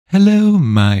Hello,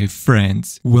 my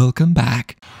friends. Welcome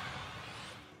back.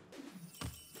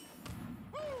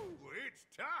 Ooh, it's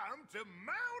time to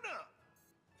mount up.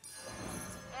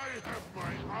 I have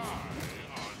my eye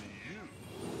on you.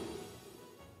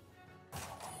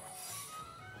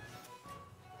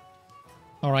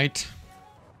 All right.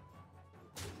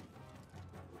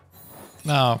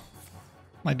 Now,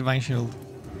 my divine shield.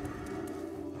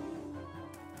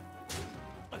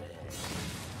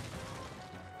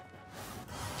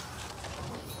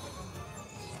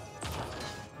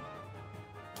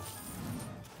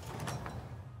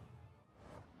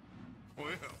 Well,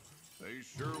 they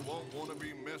sure won't want to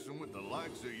be messing with the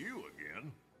likes of you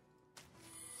again.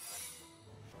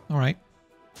 All right.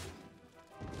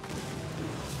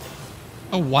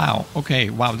 Oh, wow.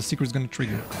 Okay, wow, the secret's gonna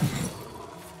trigger.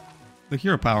 The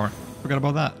hero power. Forgot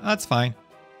about that. That's fine.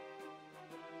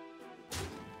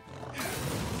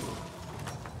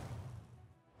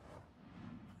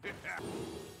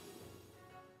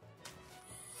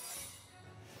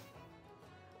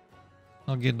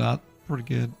 I'll get that. Pretty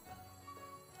good,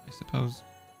 I suppose.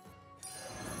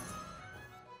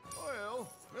 Well,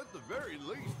 at the very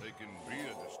least, they can be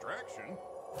a distraction.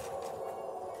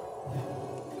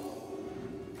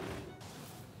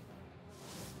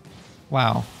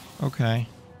 Wow. Okay.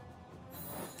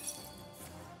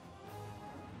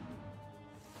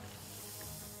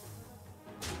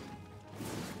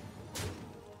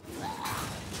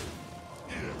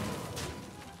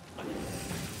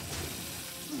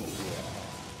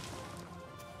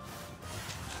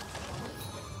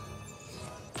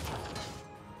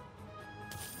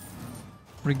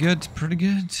 Pretty good, pretty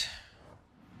good.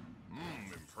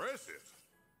 Impressive.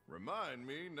 Remind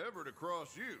me never to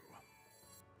cross you.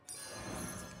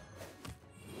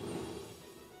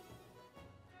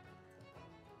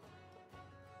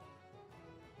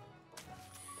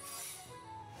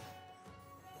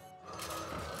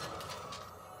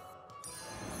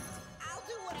 I'll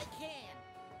do what I can.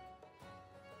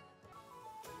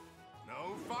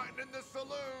 No fighting in the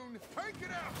saloon. Take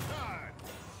it outside.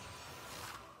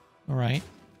 All right.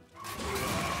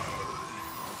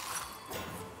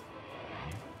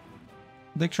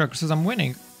 Dick Trucker says I'm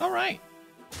winning. All right.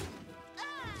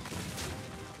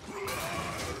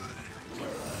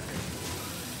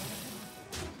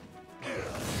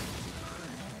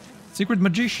 Secret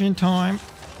magician time.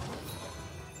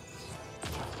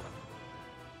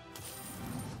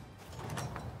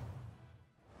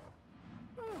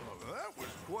 Oh, that was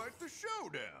quite the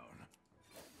showdown.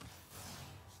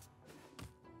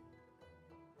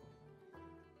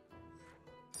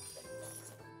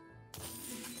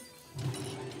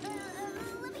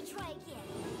 Let me try again.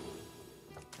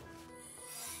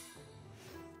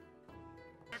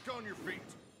 Back on your feet.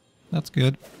 That's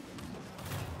good.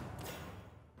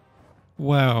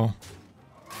 Wow.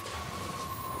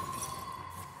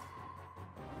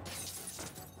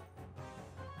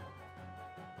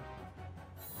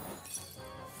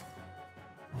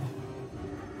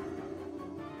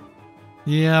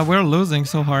 Yeah, we're losing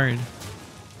so hard.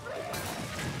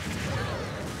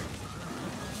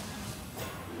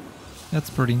 That's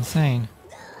pretty insane.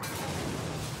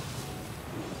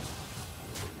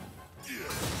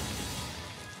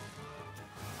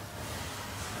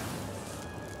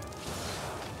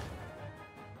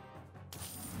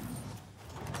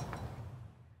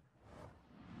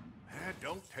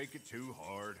 Don't take it too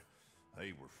hard.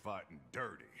 They were fighting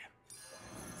dirty.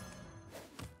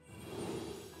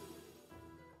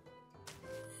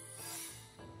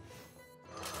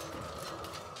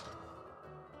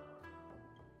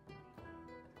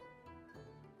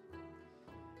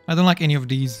 I don't like any of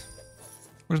these.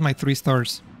 Where's my 3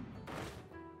 stars?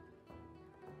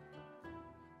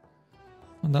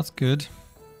 Well, that's good.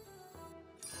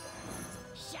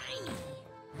 Shiny.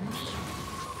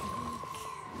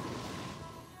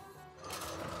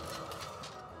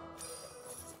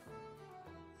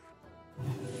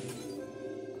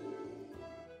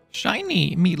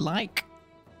 Shiny, me like.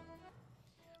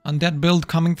 Undead build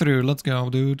coming through. Let's go,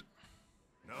 dude.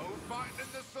 No fighting in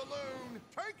the saloon.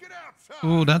 Take it outside.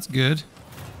 Oh, that's good.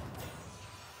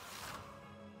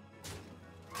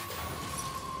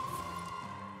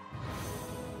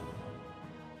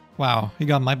 Wow, he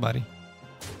got my buddy.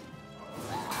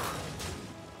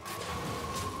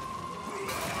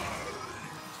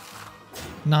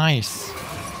 Nice.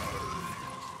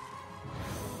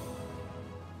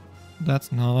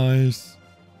 That's nice.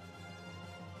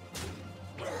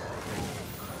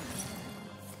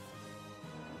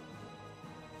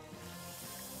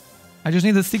 I just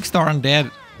need a 6-star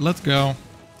undead. Let's go.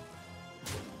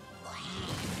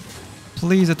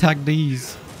 Please attack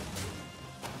these.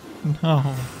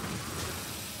 No.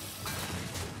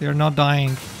 They're not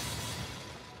dying.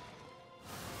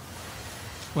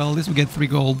 Well, at least we get 3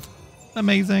 gold.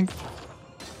 Amazing.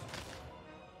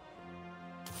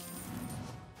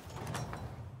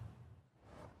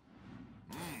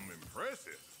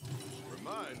 Impressive.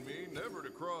 Remind me never to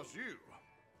cross you.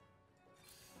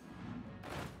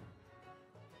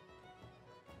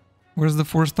 Where's the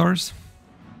 4 stars?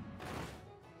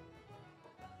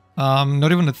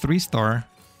 Not even a 3 star.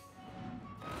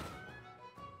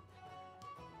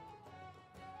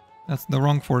 That's the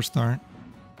wrong 4 star.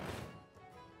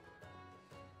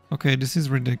 Okay, this is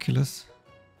ridiculous.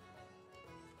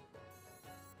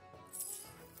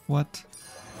 What?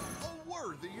 A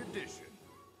worthy addition.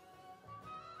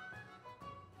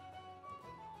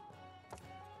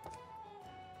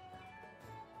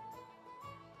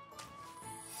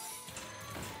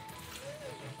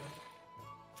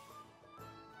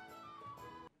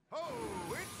 Oh,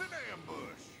 it's an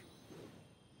ambush.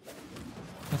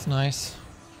 That's nice.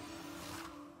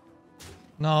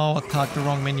 No, attack the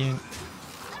wrong minion.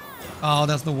 Oh,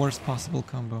 that's the worst possible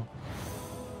combo.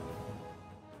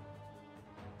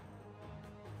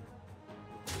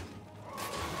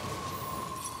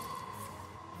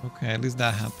 Okay, at least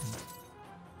that happened.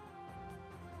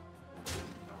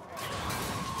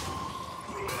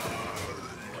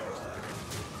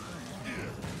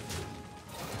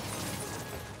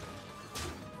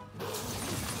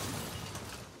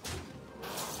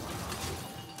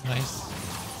 Nice.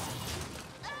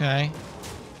 Okay.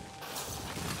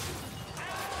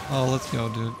 Oh, let's go,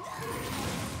 dude.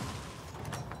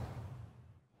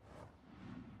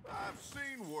 I've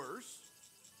seen worse.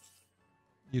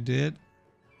 You did?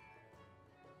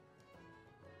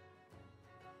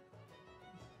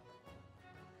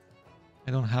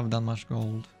 I don't have that much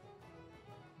gold.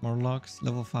 Morlocks,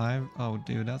 level 5. Oh,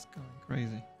 dude, that's going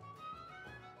crazy.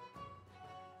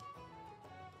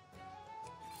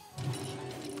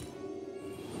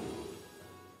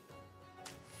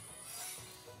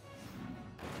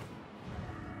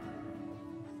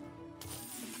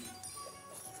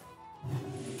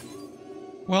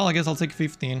 Well, I guess I'll take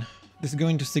 15. This is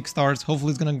going to 6 stars. Hopefully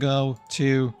it's gonna go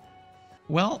to...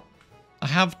 Well, I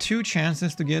have 2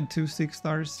 chances to get 2 6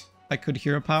 stars. I could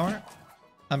hero power.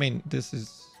 I mean, this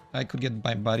is... I could get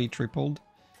my body tripled.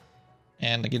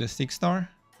 And I get a 6 star.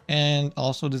 And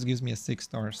also this gives me a 6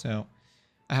 star. So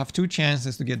I have 2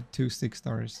 chances to get 2 6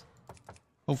 stars.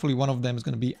 Hopefully one of them is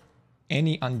gonna be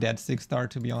any undead 6 star,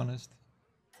 to be honest.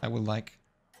 I would like.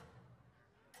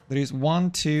 There is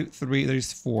 1, 2, 3, there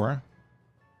is 4.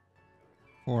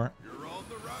 4. You're on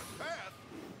the right path.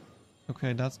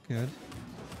 Okay, that's good.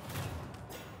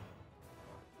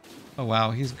 Oh wow,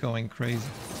 he's going crazy.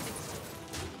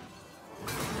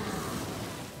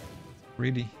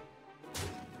 Greedy.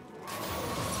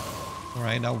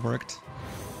 Alright, that worked.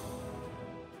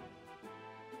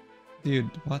 Dude,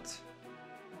 what?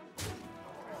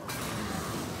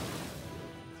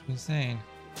 It's insane.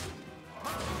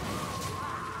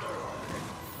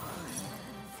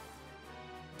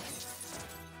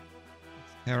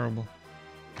 Terrible.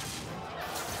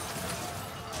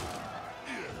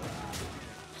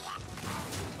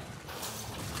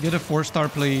 Get a 4 star,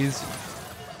 please.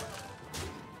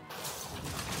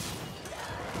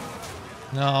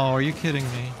 No, are you kidding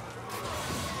me?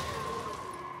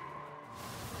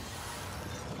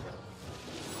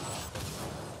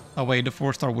 Oh wait, the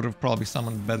 4 star would have probably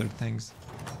summoned better things.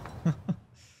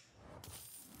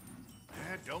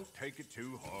 Don't take it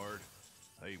too hard.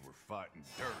 They were fighting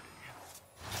dirty.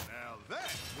 Now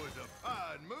that was a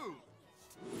fine move.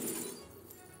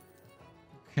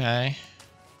 Okay.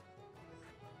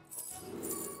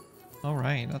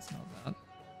 Alright, that's not bad.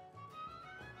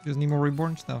 Just need more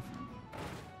reborn stuff.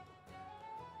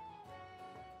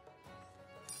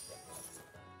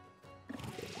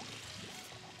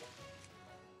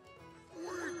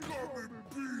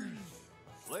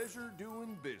 Pleasure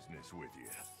doing business with you.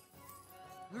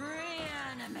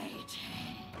 Reanimated.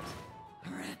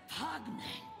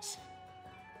 Repugnant.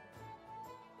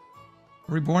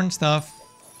 Reborn stuff.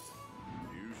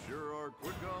 You sure are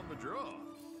quick on the draw.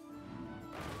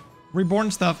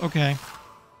 Reborn stuff, okay.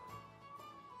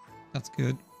 That's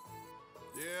good.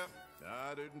 Yeah,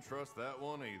 I didn't trust that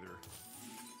one either.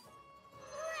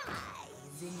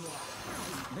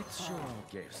 Let's show our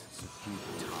guests a good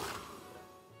time.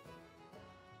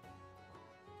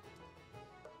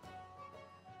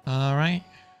 Alright.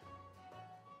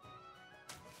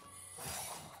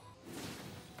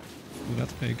 Ooh,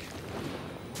 that's big.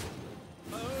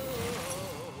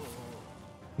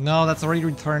 No, that's already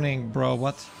returning, bro.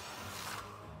 What?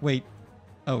 Wait.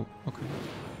 Oh, okay.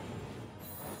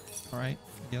 Alright,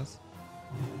 yes.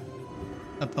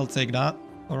 I'll take that.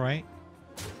 Alright.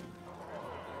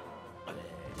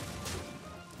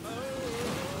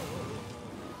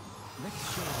 Let's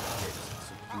show the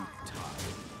guests a good time.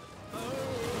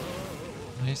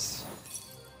 Nice.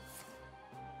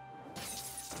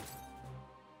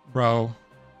 Bro.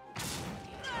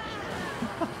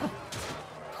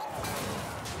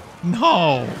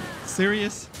 No!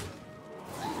 Serious?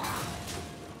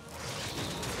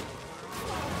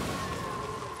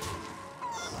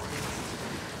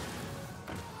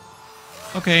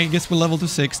 Okay, guess we're level to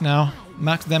 6 now.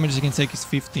 Max damage you can take is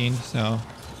 15, so...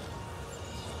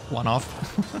 one off.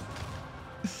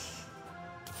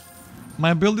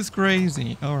 My build is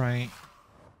crazy. Alright.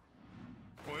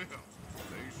 Well,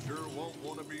 they sure won't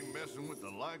want to be messing with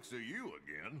the likes of you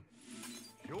again.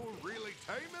 You're really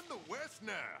taming the West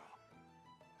now.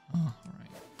 Oh, alright.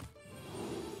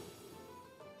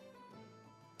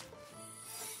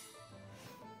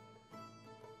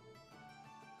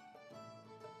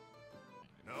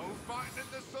 No fighting at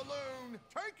the saloon.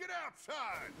 Take it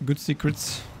outside. Good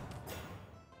secrets.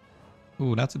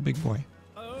 Ooh, that's a big boy.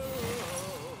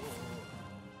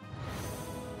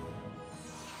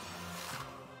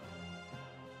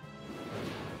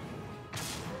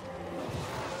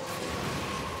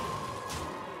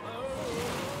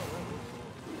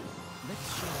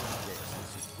 Let's show the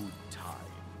guests a good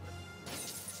time.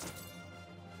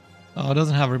 Oh, it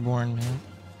doesn't have reborn, man.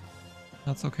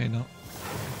 That's okay though.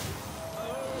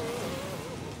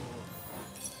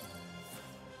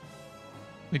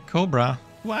 Big Cobra.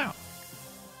 Wow.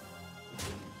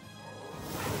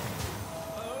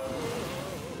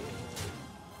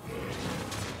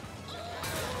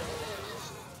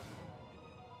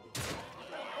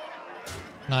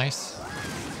 Nice.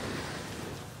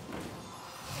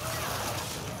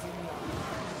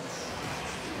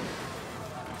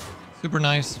 Super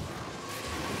nice.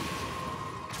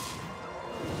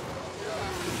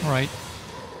 Alright.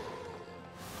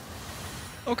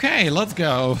 Okay, let's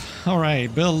go.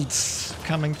 Alright, builds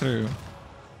coming through.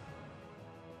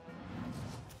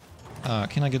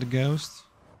 Can I get a ghost?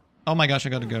 Oh my gosh, I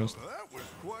got a ghost. That was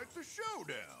quite the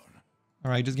showdown.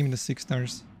 Alright, just give me the 6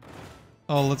 stars.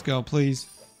 Oh, let's go, please.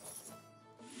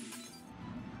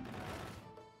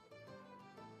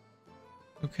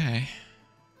 Okay.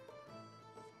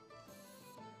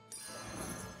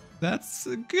 That's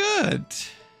good.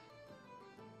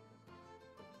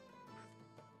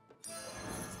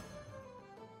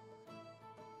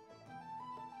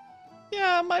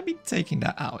 Yeah, I might be taking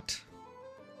that out.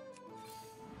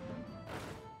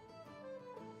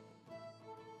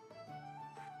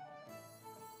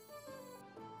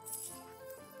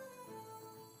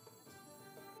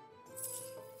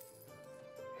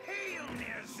 Hail,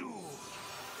 Ner'zhul!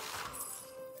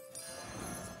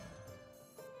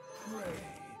 Pray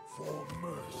for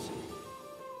mercy.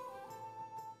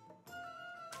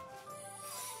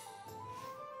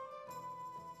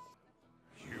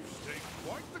 You've staked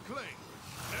quite the claim.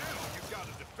 Now you've got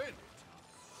to defend it.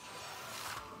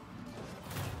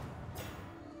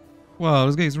 Wow,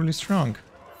 this guy is really strong.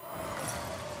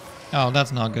 Oh,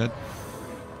 that's not good.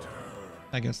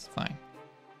 I guess fine.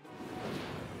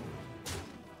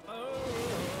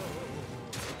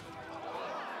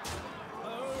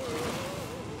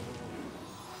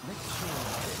 Let's show the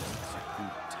guests a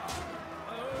good time.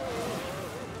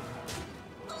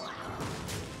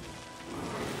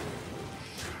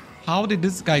 How did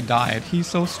this guy die? He's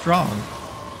so strong.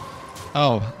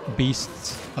 Oh,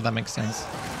 beasts. Oh, that makes sense.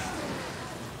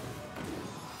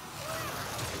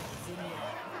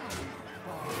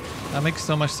 That makes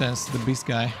so much sense, the beast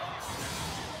guy.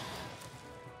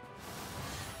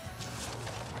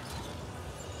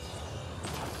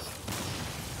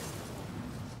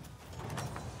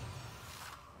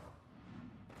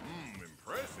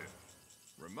 Impressive.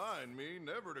 Remind me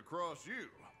never to cross you.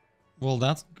 Well,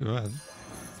 that's good.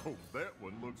 Oh, that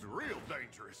one looks real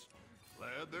dangerous.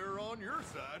 Glad they're on your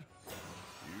side.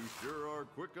 You sure are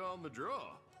quick on the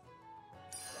draw.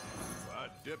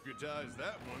 I'd deputize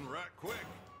that one right quick.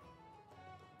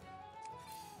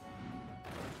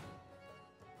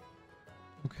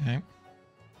 Okay.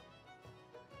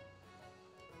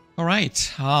 All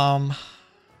right.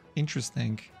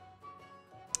 Interesting.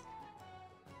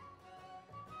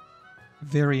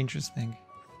 Very interesting.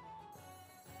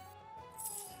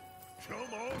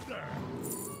 Come on down.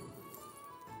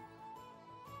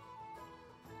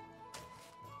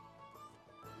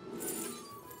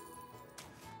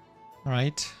 All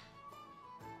right.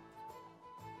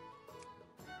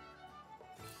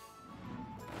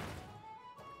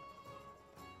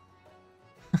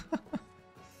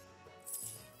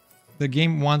 The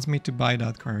game wants me to buy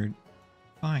that card.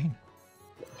 Fine.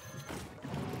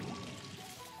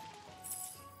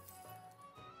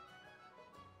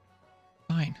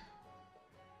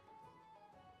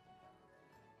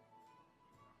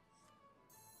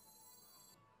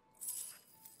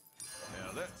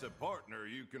 that's a partner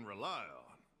you can rely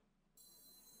on.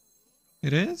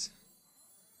 It is?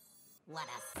 Wanna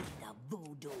see the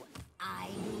voodoo I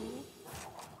do?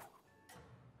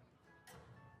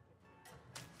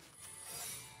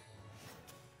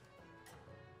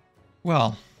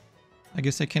 Well, I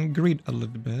guess I can greet a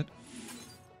little bit.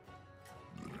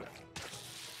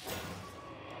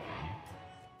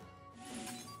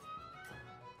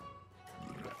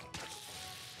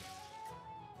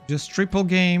 Just triple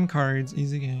game cards,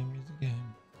 easy game, easy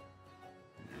game.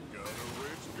 You got a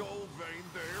rich gold vein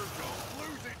there, don't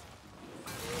lose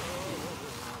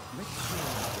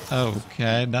it.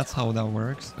 Okay, that's how that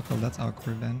works. Oh, that's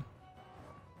awkward then.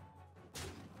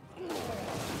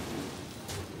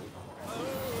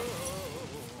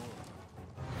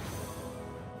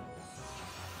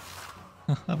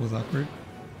 That was awkward.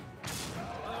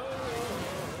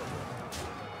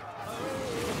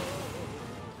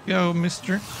 Go,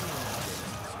 mister.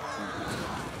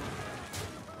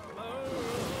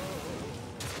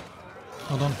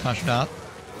 Oh, don't touch that.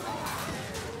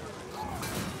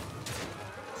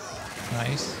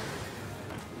 Nice.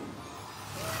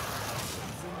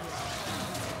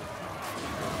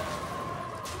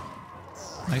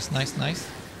 Nice, nice, nice.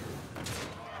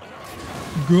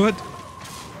 Good.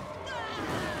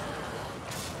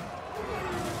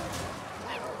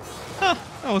 Ah,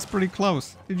 that was pretty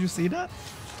close. Did you see that?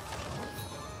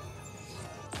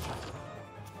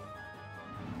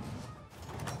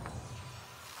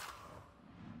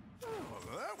 Oh,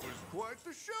 that was quite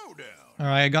the showdown.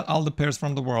 Alright, I got all the pairs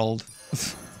from the world.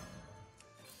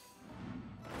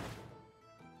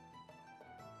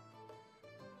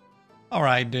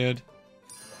 Alright, dude.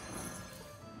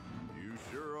 You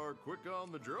sure are quick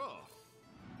on the draw.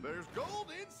 There's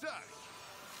gold inside.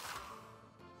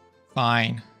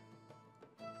 Fine.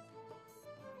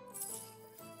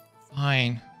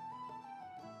 Fine.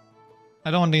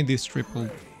 I don't need this triple.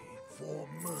 For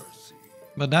mercy.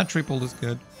 But that triple is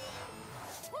good.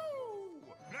 Woo!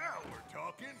 Now we're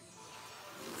talking.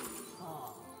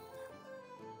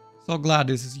 So glad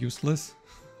this is useless.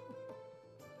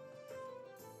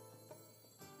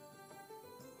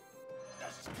 The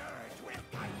scourge will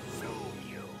consume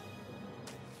you.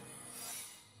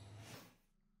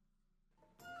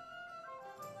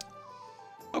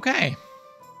 Okay.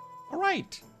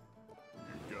 Alright.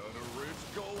 You got a rich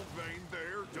gold vein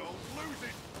there, don't lose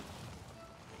it.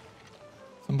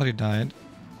 Somebody died.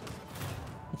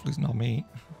 Hopefully it's not me.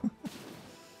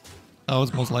 Oh,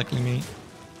 it's most likely me.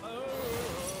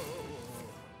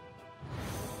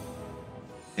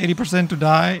 80% to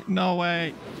die? No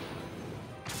way.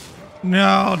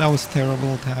 No, that was a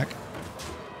terrible attack.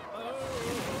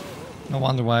 No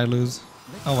wonder why I lose.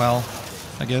 Oh well,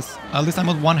 I guess. At least I'm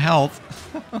at 1 health.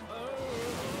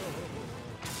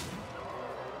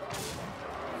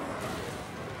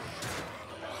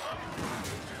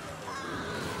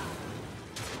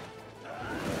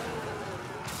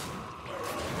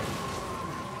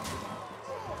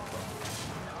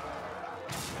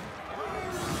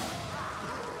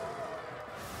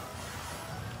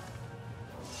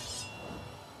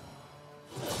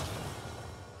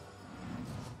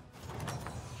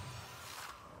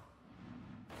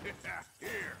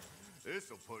 Here,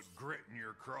 this'll put grit in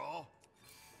your craw.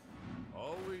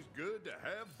 Always good to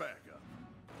have backup.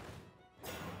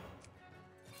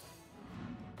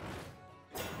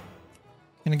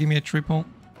 Can you give me a triple?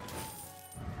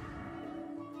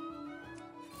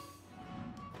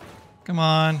 Come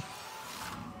on.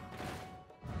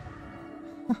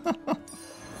 Now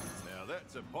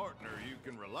that's a partner you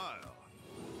can rely on.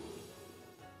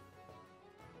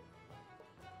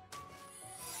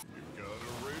 You've got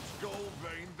a rich gold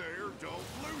vein there, don't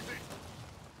lose it.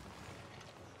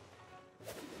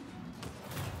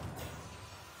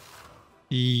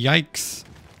 Yikes.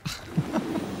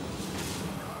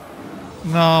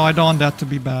 No, I don't want that to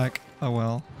be back. Oh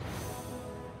well.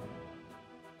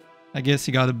 I guess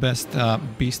he got the best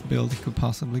beast build he could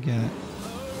possibly get.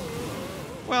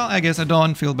 Well, I guess I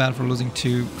don't feel bad for losing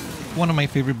to one of my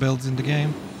favorite builds in the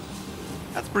game.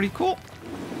 That's pretty cool.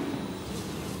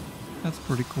 That's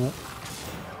pretty cool.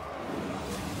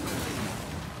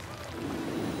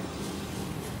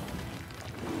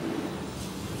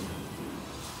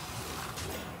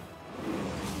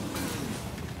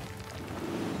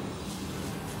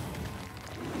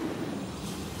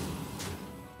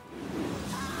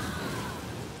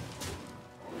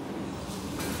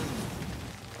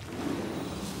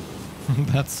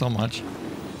 That's so much.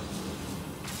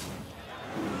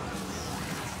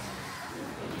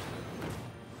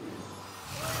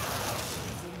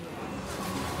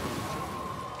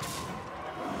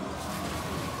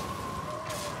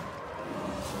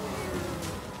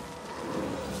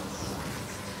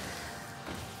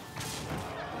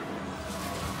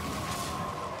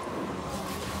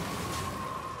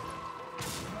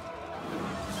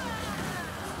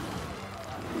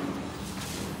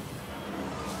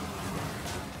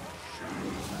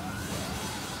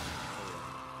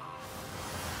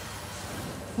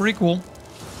 Pretty cool.